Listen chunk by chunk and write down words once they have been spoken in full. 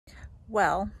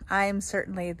Well, I'm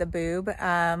certainly the boob.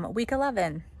 Week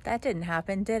 11, that didn't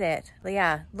happen, did it?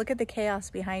 Yeah, look at the chaos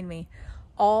behind me.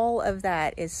 All of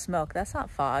that is smoke. That's not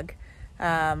fog.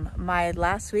 My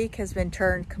last week has been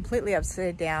turned completely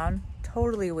upside down,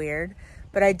 totally weird.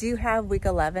 But I do have week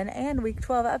 11 and week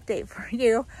 12 update for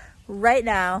you right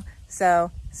now. So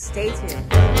stay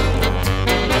tuned.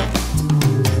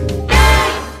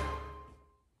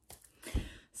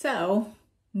 So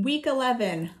week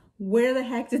 11, where the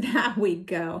heck did that week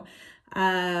go?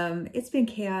 It's been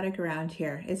chaotic around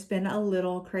here. It's been a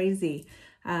little crazy.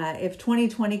 If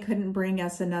 2020 couldn't bring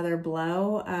us another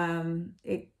blow,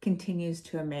 it continues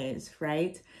to amaze,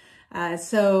 right?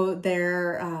 So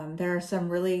there are some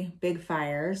really big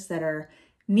fires that are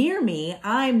near me.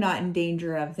 I'm not in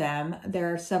danger of them.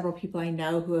 There are several people I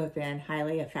know who have been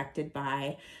highly affected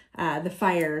by the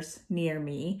fires near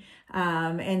me.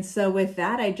 And so with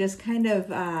that, I just kind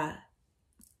of,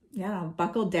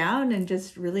 buckled down and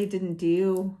just really didn't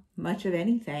do much of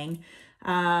anything.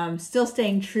 Still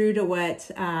staying true to what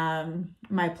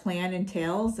my plan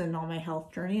entails and all my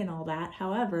health journey and all that.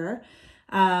 However,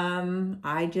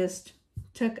 I just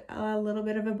took a little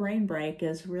bit of a brain break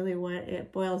is really what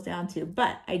it boils down to.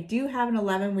 But I do have an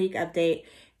 11-week update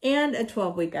and a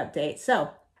 12-week update. So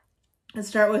let's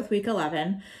start with week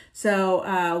 11.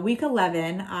 So week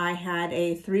 11, I had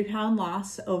a 3-pound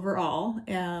loss overall,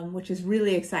 which is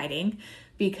really exciting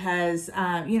because,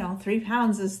 3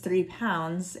 pounds is 3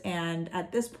 pounds. And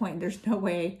at this point, there's no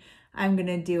way I'm going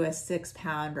to do a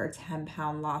 6-pound or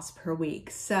 10-pound loss per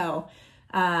week. So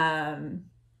 3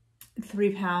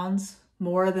 pounds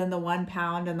more than the 1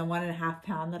 pound and the 1.5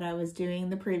 pound that I was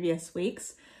doing the previous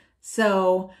weeks.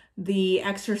 So the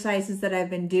exercises that I've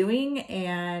been doing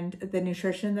and the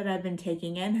nutrition that I've been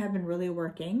taking in have been really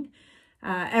working.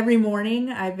 Every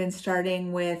morning I've been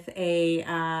starting with a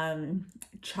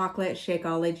chocolate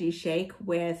Shakeology shake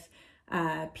with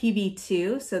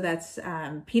PB2. So that's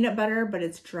peanut butter, but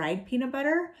it's dried peanut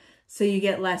butter. So you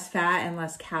get less fat and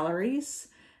less calories,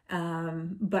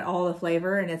 but all the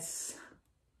flavor. And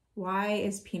why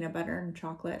is peanut butter and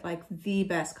chocolate like the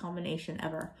best combination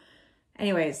ever?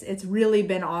 Anyways, it's really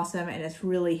been awesome and it's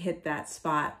really hit that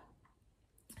spot.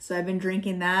 So I've been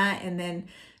drinking that and then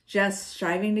just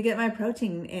striving to get my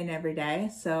protein in every day.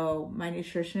 So my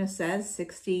nutritionist says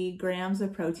 60 grams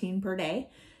of protein per day.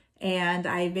 And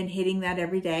I've been hitting that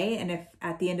every day. And if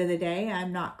at the end of the day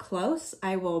I'm not close,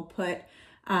 I will put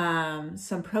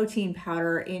some protein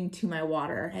powder into my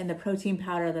water. And the protein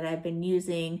powder that I've been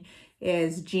using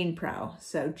is GenePro.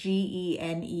 So GenePro.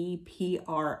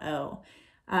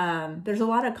 There's a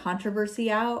lot of controversy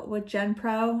out with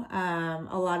GenPro.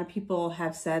 A lot of people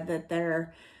have said that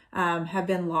there have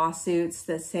been lawsuits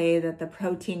that say that the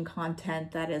protein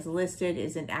content that is listed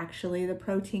isn't actually the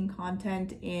protein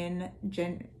content in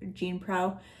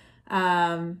GenePro,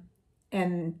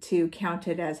 and to count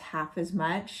it as half as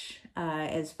much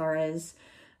as far as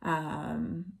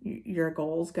your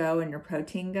goals go and your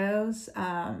protein goes.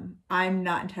 I'm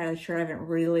not entirely sure. I haven't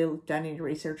really done any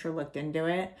research or looked into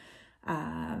it.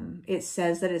 It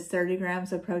says that it's 30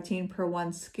 grams of protein per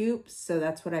 1 scoop. So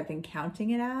that's what I've been counting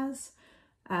it as.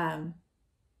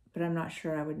 But I'm not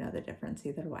sure I would know the difference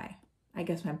either way. I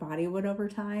guess my body would over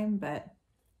time, but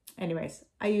anyways,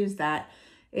 I use that.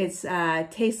 It's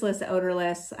tasteless,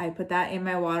 odorless. I put that in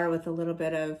my water with a little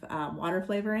bit of water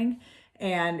flavoring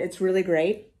and it's really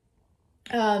great.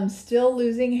 Still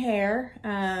losing hair.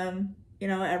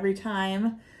 Every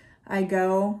time I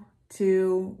go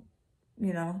to,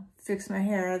 fix my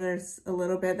hair, there's a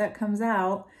little bit that comes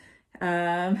out.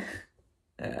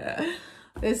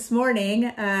 This morning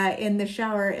in the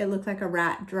shower, it looked like a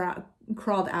rat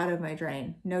crawled out of my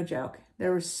drain. No joke.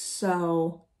 There was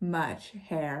so much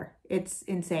hair. It's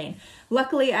insane.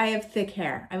 Luckily, I have thick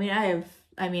hair. And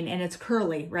it's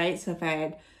curly, right? So if I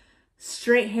had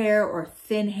straight hair or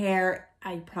thin hair,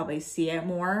 I'd probably see it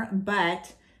more.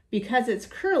 But because it's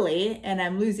curly and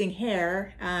I'm losing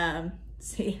hair,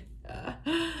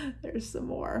 there's some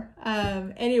more.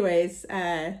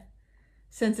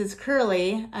 Since it's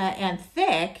curly and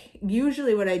thick,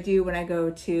 usually what I do when I go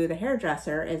to the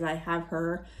hairdresser is I have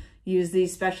her use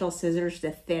these special scissors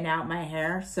to thin out my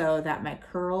hair so that my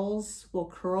curls will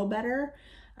curl better.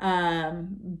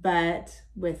 But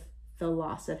with the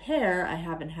loss of hair, I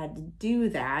haven't had to do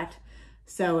that.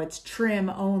 So it's trim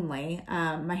only.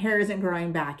 My hair isn't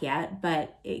growing back yet,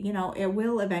 but it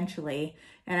will eventually.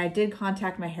 And I did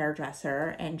contact my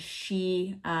hairdresser and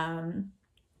she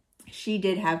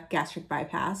did have gastric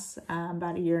bypass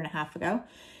about 1.5 years ago.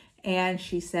 And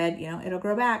she said, it'll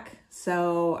grow back.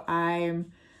 So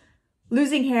I'm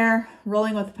losing hair,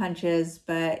 rolling with the punches,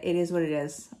 but it is what it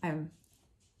is.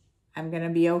 I'm I'm going to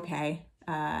be okay.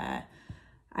 I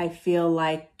feel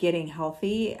like getting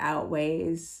healthy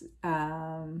outweighs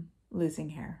losing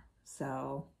hair.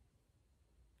 So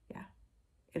yeah,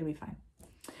 it'll be fine.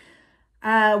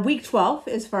 Week 12,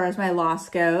 as far as my loss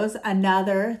goes,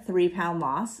 another 3-pound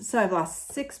loss. So I've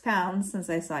lost 6 pounds since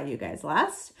I saw you guys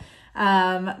last.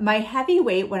 My heavy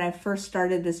weight when I first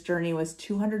started this journey was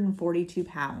 242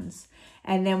 pounds.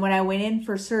 And then when I went in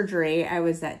for surgery, I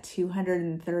was at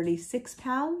 236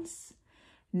 pounds.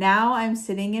 Now I'm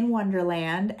sitting in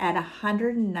Wonderland at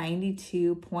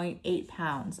 192.8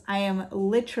 pounds. I am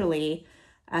literally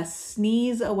a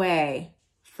sneeze away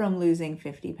from losing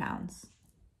 50 pounds.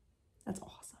 That's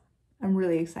awesome. I'm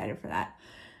really excited for that.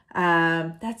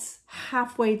 That's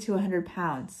halfway to 100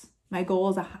 pounds. My goal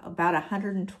is about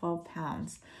 112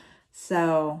 pounds.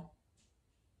 So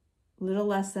a little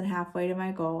less than halfway to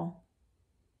my goal.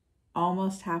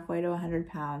 Almost halfway to 100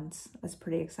 pounds. That's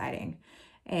pretty exciting.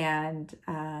 And,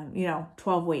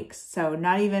 12 weeks. So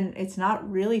it's not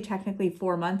really technically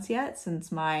 4 months yet since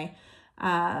my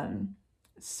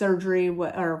surgery,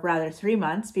 or rather 3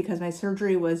 months, because my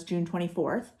surgery was June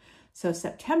 24th. So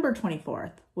September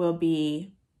 24th will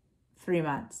be 3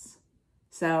 months.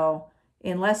 So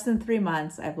in less than 3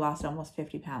 months, I've lost almost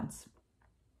 50 pounds.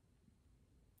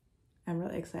 I'm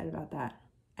really excited about that.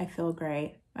 I feel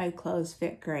great. My clothes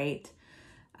fit great.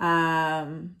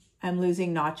 I'm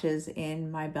losing notches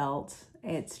in my belt.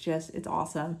 It's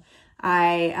awesome.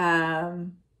 My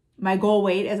goal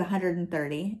weight is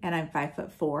 130 and I'm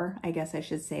 5'4". I guess I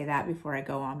should say that before I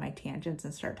go on my tangents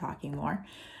and start talking more.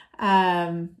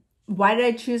 Why did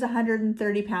I choose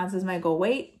 130 pounds as my goal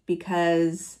weight?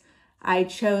 Because I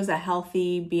chose a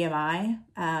healthy BMI,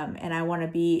 and I want to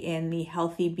be in the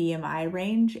healthy BMI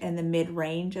range, and the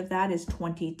mid-range of that is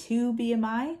 22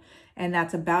 BMI, and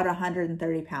that's about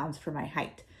 130 pounds for my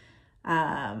height.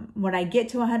 When I get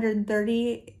to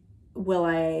 130,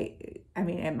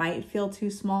 it might feel too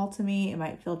small to me. It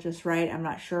might feel just right. I'm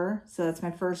not sure. So that's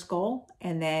my first goal.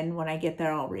 And then when I get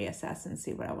there, I'll reassess and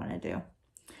see what I want to do.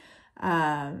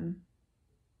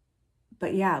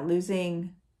 But yeah,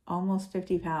 losing almost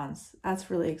 50 pounds. That's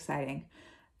really exciting.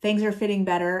 Things are fitting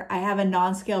better. I have a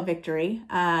non-scale victory.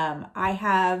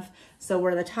 So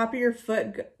where the top of your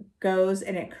foot goes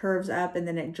and it curves up and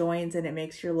then it joins and it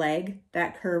makes your leg,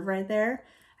 that curve right there,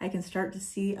 I can start to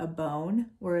see a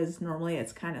bone, whereas normally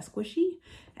it's kind of squishy.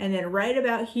 And then right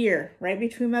about here, right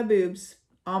between my boobs,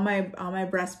 on my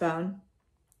breastbone,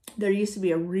 there used to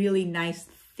be a really nice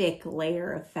thick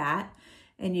layer of fat,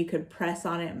 and you could press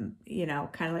on it,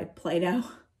 kind of like Play-Doh.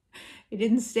 It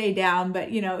didn't stay down, but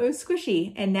it was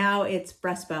squishy, and now it's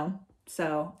breastbone.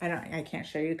 So I can't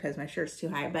show you because my shirt's too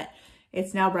high, but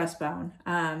it's now breastbone.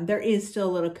 There is still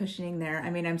a little cushioning there.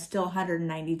 I'm still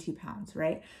 192 pounds,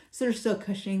 right? So there's still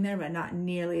cushioning there, but not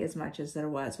nearly as much as there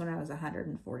was when I was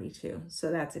 142.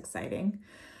 So that's exciting.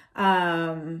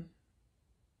 Yeah,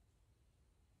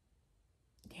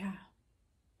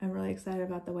 I'm really excited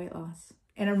about the weight loss,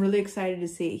 and I'm really excited to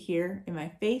see it here in my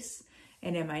face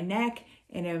and in my neck,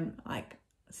 and in I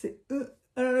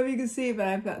don't know if you can see, but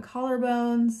I've got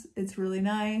collarbones. It's really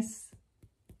nice.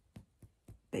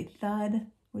 They thud,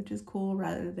 which is cool,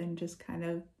 rather than just kind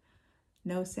of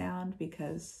no sound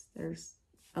because there's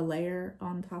a layer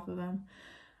on top of them.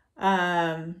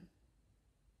 Yeah,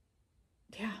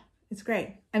 it's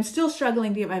great. I'm still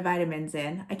struggling to get my vitamins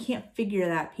in. I can't figure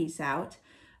that piece out.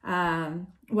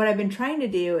 What I've been trying to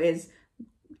do is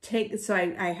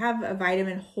I have a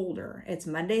vitamin holder. It's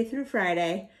Monday through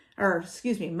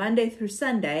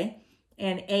Sunday,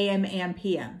 and AM and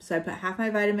PM. So I put half my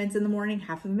vitamins in the morning,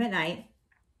 half of them at night.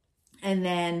 And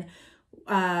then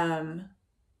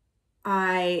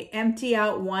I empty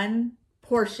out one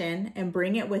portion and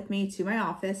bring it with me to my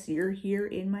office. You're here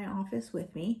in my office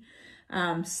with me.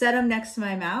 Set them next to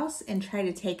my mouse and try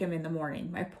to take them in the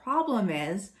morning. My problem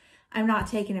is I'm not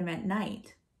taking them at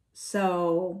night.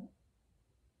 So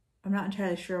I'm not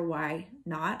entirely sure why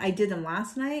not. I did them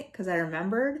last night because I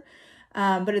remembered.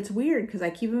 But it's weird because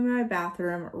I keep them in my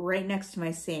bathroom right next to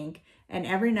my sink. And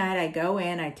every night I go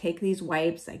in, I take these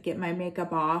wipes, I get my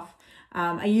makeup off.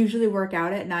 I usually work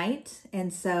out at night.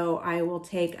 And so I will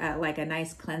take a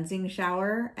nice cleansing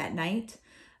shower at night.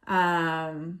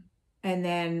 And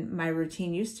then my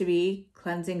routine used to be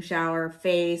cleansing shower,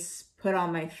 face, put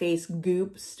on my face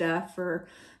goop stuff for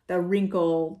the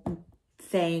wrinkle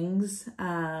things,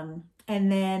 and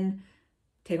then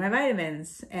take my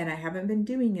vitamins, and I haven't been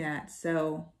doing that.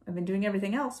 So I've been doing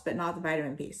everything else, but not the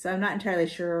vitamin piece. So I'm not entirely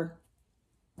sure.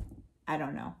 I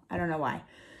don't know why.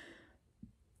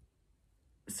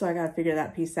 So I got to figure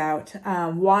that piece out.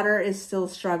 Water is still a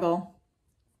struggle.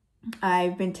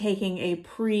 I've been taking a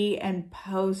pre and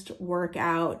post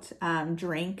workout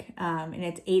drink, and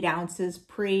it's 8 ounces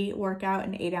pre-workout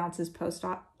and 8 ounces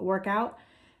post-workout.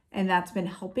 And that's been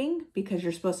helping because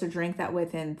you're supposed to drink that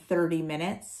within 30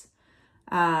 minutes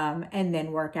and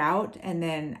then work out. And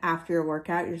then after your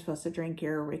workout, you're supposed to drink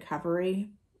your recovery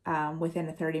within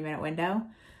a 30-minute window.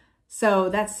 So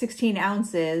that's 16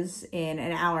 ounces in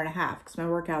an hour and a half because my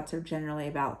workouts are generally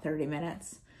about 30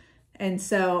 minutes. And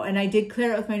I did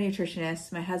clear it with my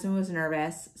nutritionist. My husband was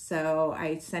nervous, so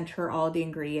I sent her all the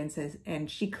ingredients and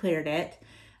she cleared it.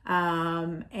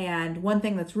 And one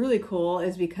thing that's really cool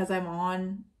is because I'm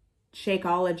on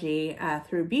Shakeology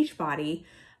through Beachbody,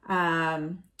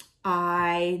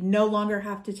 I no longer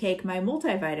have to take my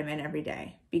multivitamin every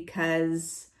day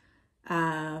because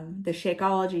the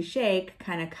Shakeology shake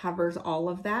kind of covers all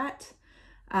of that.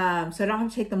 So I don't have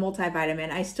to take the multivitamin.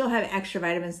 I still have extra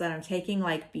vitamins that I'm taking,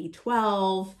 like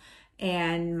B12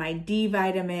 and my D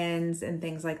vitamins and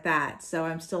things like that. So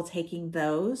I'm still taking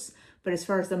those. But as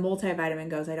far as the multivitamin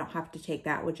goes, I don't have to take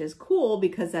that, which is cool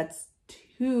because that's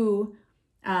 2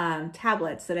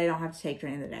 tablets that I don't have to take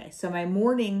during the day. So my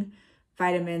morning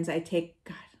vitamins, I take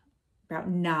about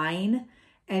 9.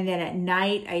 And then at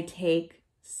night, I take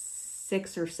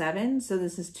 6 or 7. So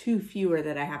this is 2 fewer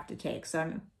that I have to take. So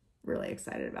I'm really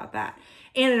excited about that.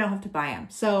 And I don't have to buy them.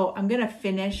 So I'm going to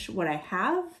finish what I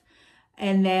have.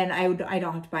 And then I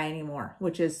don't have to buy any more,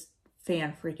 which is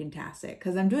fan-freaking-tastic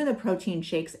because I'm doing the protein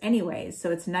shakes anyways.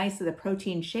 So it's nice that the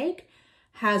protein shake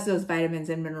has those vitamins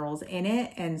and minerals in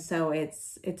it. And so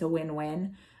it's a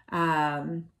win-win.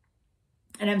 And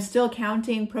I'm still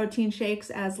counting protein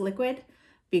shakes as liquid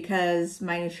because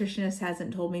my nutritionist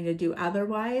hasn't told me to do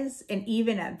otherwise. And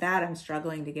even at that, I'm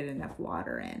struggling to get enough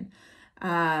water in.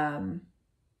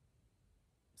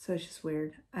 So it's just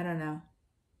weird. I don't know.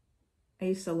 I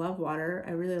used to love water.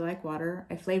 I really like water.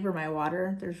 I flavor my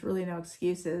water. There's really no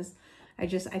excuses. I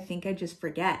think I just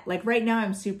forget. Like right now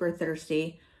I'm super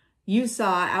thirsty. You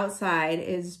saw outside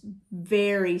is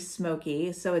very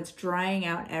smoky, so it's drying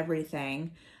out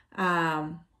everything.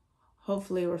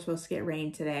 Hopefully we're supposed to get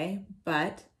rain today,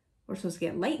 but we're supposed to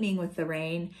get lightning with the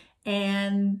rain,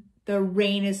 and the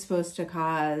rain is supposed to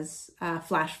cause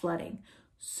flash flooding.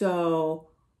 So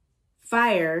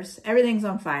fires, everything's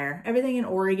on fire. Everything in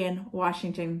Oregon,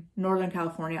 Washington, Northern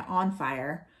California on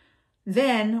fire.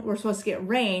 Then we're supposed to get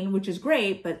rain, which is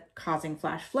great, but causing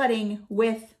flash flooding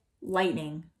with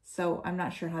lightning. So I'm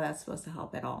not sure how that's supposed to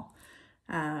help at all.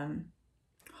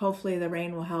 Hopefully the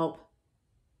rain will help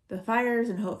the fires,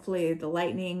 and hopefully the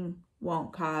lightning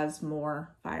won't cause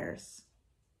more fires.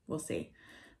 We'll see.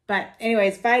 But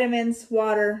anyways, vitamins,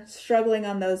 water, struggling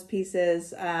on those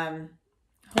pieces.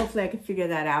 Hopefully I could figure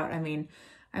that out. I mean,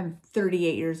 I'm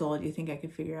 38 years old. You think I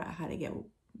could figure out how to get,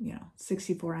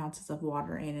 64 ounces of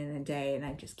water in a day, and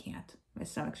I just can't. My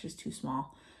stomach's just too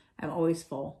small. I'm always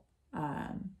full.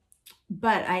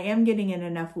 But I am getting in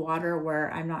enough water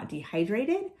where I'm not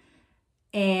dehydrated,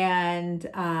 and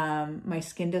my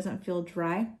skin doesn't feel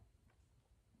dry.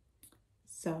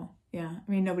 So yeah,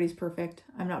 I mean, nobody's perfect.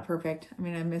 I'm not perfect. I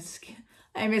mean, I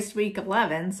missed week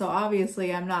 11, so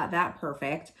obviously I'm not that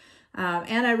perfect.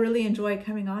 And I really enjoy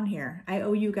coming on here. I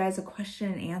owe you guys a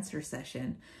question and answer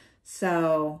session.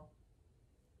 So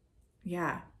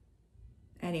yeah,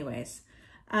 anyways,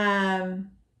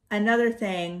 another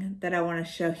thing that I want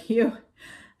to show you,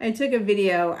 I took a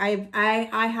video.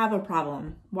 I have a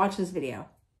problem. Watch this video.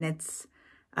 It's,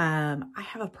 I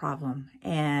have a problem,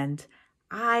 and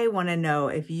I want to know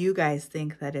if you guys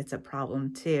think that it's a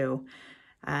problem too.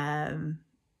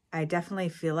 I definitely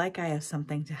feel like I have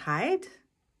something to hide.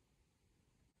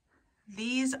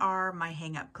 These are my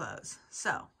hang-up clothes.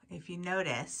 So if you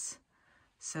notice,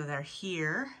 so they're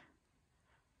here,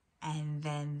 and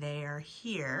then they're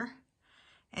here.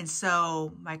 And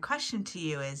so my question to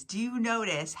you is, do you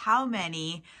notice how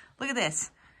many, look at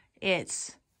this,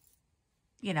 it's,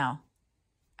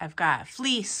 I've got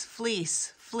fleece,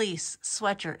 fleece, fleece,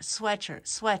 sweatshirt, sweatshirt,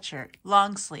 sweatshirt,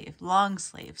 long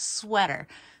sleeve, sweater,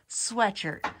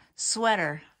 sweatshirt,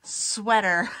 sweater,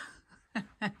 sweater,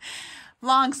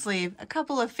 long sleeve, a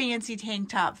couple of fancy tank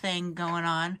top thing going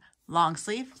on, long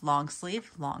sleeve, long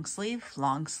sleeve, long sleeve,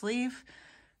 long sleeve,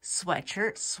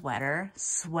 sweatshirt, sweater,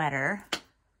 sweater.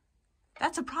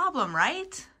 That's a problem,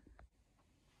 right?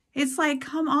 It's like,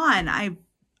 come on, I'm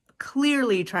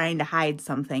clearly trying to hide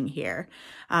something here.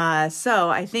 So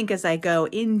I think as I go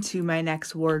into my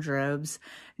next wardrobes,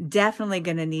 definitely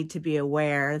going to need to be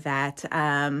aware that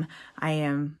I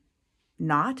am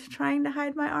not trying to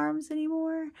hide my arms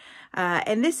anymore.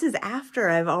 And this is after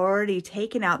I've already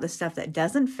taken out the stuff that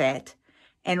doesn't fit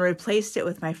and replaced it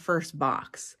with my first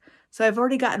box. So I've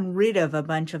already gotten rid of a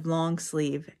bunch of long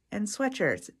sleeve and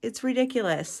sweatshirts. It's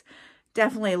ridiculous.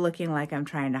 Definitely looking like I'm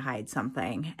trying to hide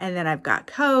something. And then I've got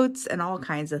coats and all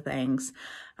kinds of things.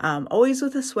 Always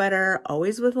with a sweater,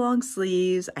 always with long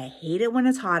sleeves. I hate it when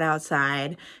it's hot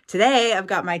outside. Today I've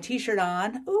got my t-shirt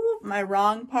on. Ooh, my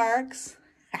wrong Parks.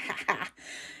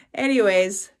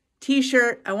 Anyways,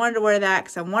 t-shirt. I wanted to wear that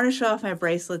because I want to show off my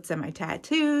bracelets and my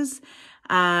tattoos.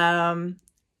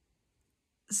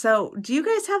 So do you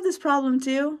guys have this problem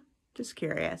too? Just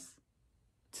curious.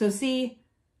 So see,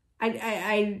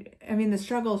 I mean, the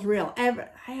struggle is real. I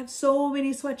have so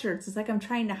many sweatshirts. It's like I'm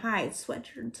trying to hide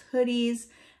sweatshirts, hoodies.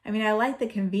 I mean, I like the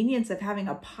convenience of having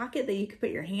a pocket that you could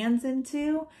put your hands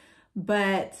into,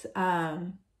 but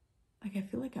like I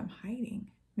feel like I'm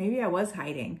hiding. Maybe I was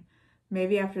hiding.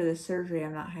 Maybe after the surgery,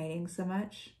 I'm not hiding so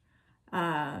much.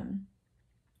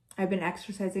 I've been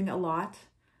exercising a lot.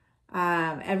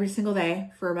 Every single day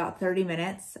for about 30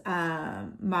 minutes.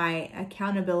 My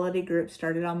accountability group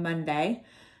started on Monday.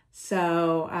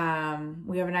 So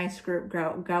we have a nice group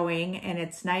going, and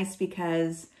it's nice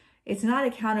because it's not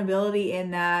accountability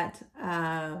in that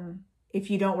if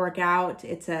you don't work out,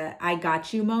 it's a I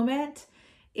got you moment.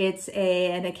 It's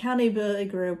an accountability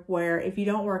group where if you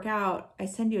don't work out, I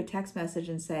send you a text message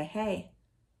and say, hey,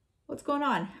 what's going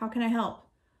on? How can I help?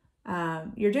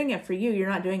 You're doing it for you. You're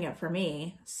not doing it for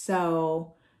me.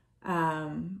 So,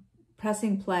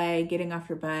 pressing play, getting off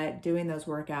your butt, doing those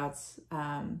workouts,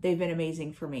 they've been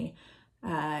amazing for me.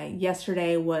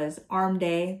 Yesterday was arm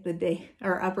day, the day,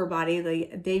 or upper body.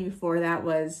 The day before that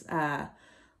was,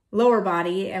 lower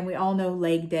body, and we all know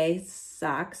leg day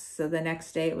sucks. So the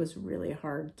next day it was really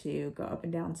hard to go up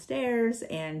and down stairs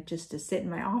and just to sit in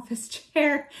my office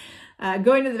chair.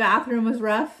 Going to the bathroom was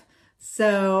rough.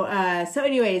 So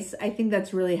anyways, I think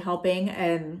that's really helping,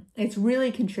 and it's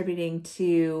really contributing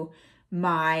to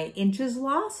my inches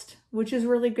lost, which is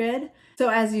really good. So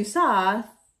as you saw,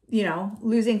 you know,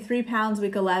 losing 3 pounds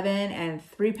week 11 and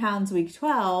 3 pounds week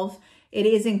 12, it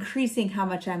is increasing how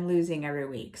much I'm losing every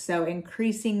week. So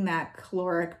increasing that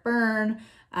caloric burn,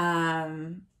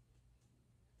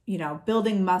 you know,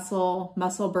 building muscle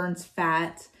burns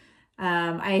fat.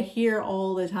 I hear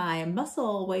all the time,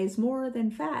 muscle weighs more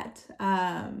than fat,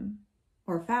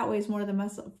 or fat weighs more than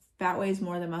muscle. Fat weighs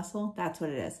more than muscle. That's what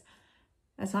it is.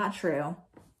 That's not true.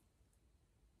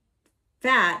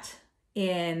 Fat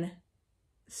in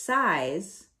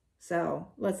size, so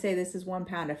let's say this is 1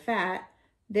 pound of fat,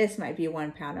 this might be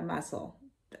 1 pound of muscle.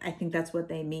 I think that's what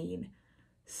they mean.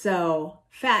 So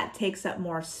fat takes up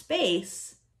more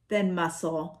space than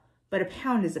muscle, but a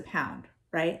pound is a pound,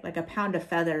 right? Like a pound of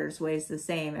feathers weighs the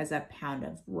same as a pound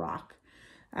of rock.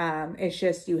 It's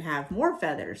just you have more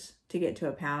feathers to get to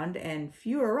a pound and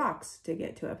fewer rocks to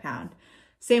get to a pound.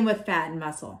 Same with fat and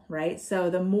muscle, right? So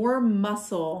the more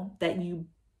muscle that you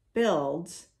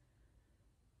build,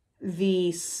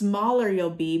 the smaller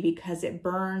you'll be because it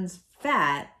burns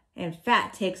fat, and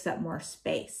fat takes up more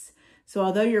space. So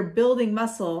although you're building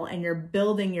muscle and you're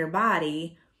building your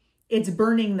body, it's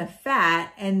burning the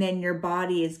fat, and then your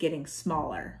body is getting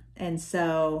smaller. And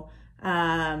so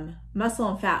muscle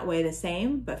and fat weigh the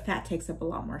same, but fat takes up a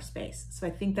lot more space. So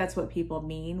I think that's what people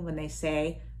mean when they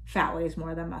say fat weighs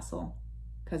more than muscle,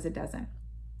 because it doesn't.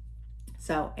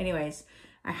 So anyways,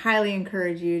 I highly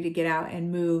encourage you to get out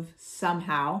and move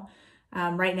somehow.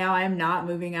 Right now I am not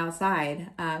moving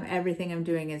outside. Everything I'm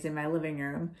doing is in my living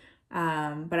room.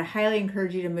 But I highly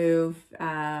encourage you to move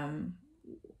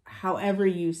however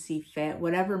you see fit,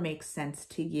 whatever makes sense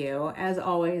to you. As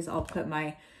always, I'll put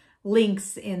my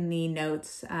links in the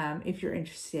notes if you're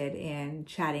interested in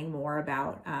chatting more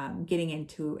about getting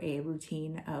into a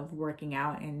routine of working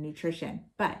out and nutrition.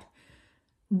 But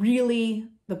really,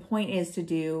 the point is to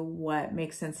do what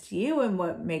makes sense to you and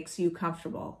what makes you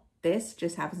comfortable. This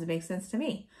just happens to make sense to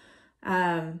me.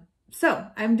 So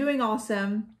I'm doing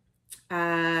awesome. Did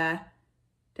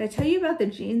I tell you about the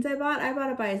jeans I bought?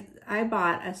 I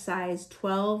bought a size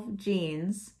 12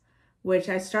 jeans, which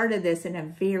I started this in a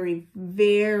very,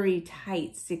 very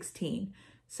tight 16.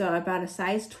 So I bought a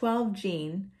size 12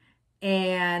 jean,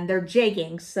 and they're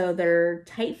jeggings. So they're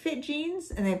tight fit jeans,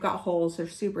 and they've got holes. They're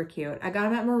super cute. I got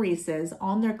them at Maurice's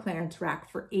on their clearance rack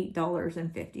for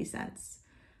 $8.50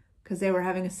 because they were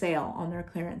having a sale on their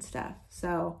clearance stuff.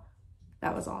 So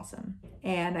that was awesome.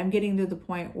 And I'm getting to the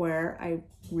point where I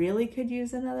really could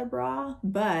use another bra,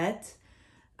 but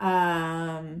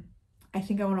I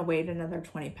think I want to weight another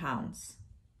 20 pounds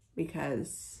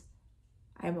because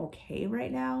I'm okay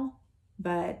right now,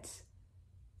 but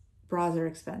bras are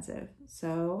expensive.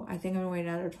 So I think I'm gonna weigh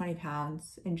another 20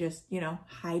 pounds and just, you know,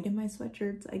 hide in my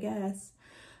sweatshirts, I guess.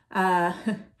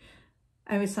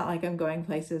 I mean, it's not like I'm going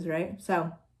places, right?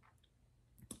 So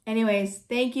anyways,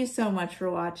 thank you so much for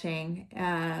watching.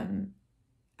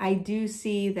 I do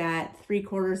see that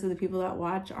 3/4 of the people that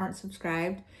watch aren't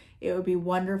subscribed. It would be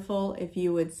wonderful if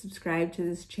you would subscribe to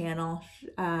this channel.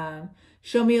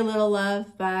 Show me a little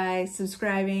love by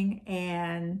subscribing,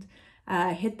 and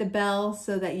hit the bell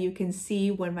so that you can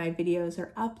see when my videos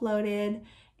are uploaded,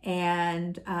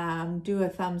 and do a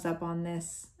thumbs up on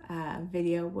this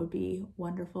video would be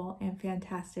wonderful and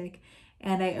fantastic.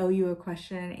 And I owe you a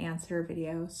question and answer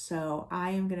video, so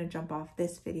I am going to jump off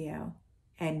this video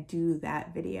and do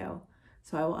that video.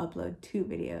 So I will upload 2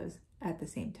 videos at the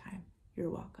same time. You're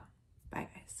welcome. Bye,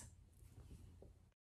 guys.